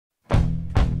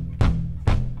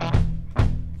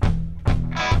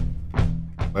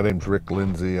My name's Rick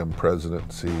Lindsey. I'm president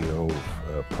and CEO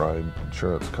of Prime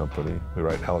Insurance Company. We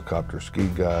write helicopter ski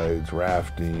guides,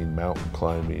 rafting, mountain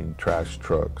climbing, trash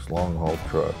trucks, long-haul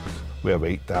trucks. We have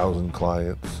 8,000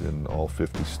 clients in all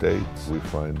 50 states. We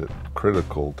find it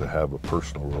critical to have a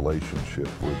personal relationship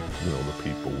with, the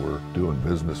people we're doing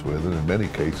business with, and in many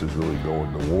cases really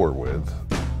going to war with.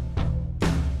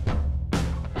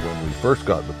 When we first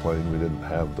got the plane, we didn't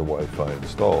have the Wi-Fi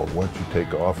installed. Once you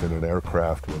take off in an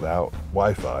aircraft without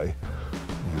Wi-Fi,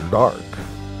 you're dark.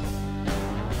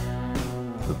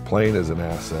 The plane is an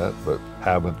asset, but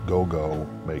having Gogo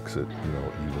makes it,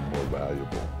 even more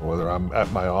valuable. Whether I'm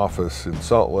at my office in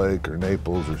Salt Lake or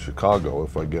Naples or Chicago,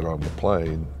 if I get on the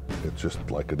plane, it's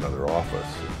just like another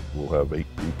office. We'll have 8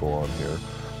 people on here.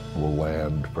 We'll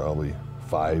land probably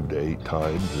 5 to 8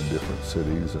 times in different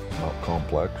cities. It's not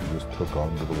complex. You just hook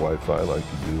onto the Wi-Fi like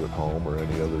you do at home or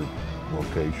any other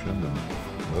location,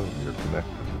 and you're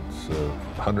connected. It's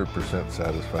 100%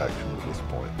 satisfaction at this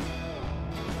point.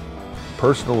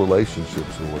 Personal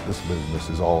relationships are what this business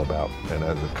is all about, and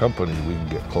as a company we can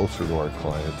get closer to our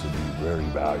clients and be very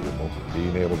valuable.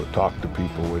 Being able to talk to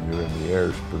people when you're in the air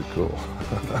is pretty cool.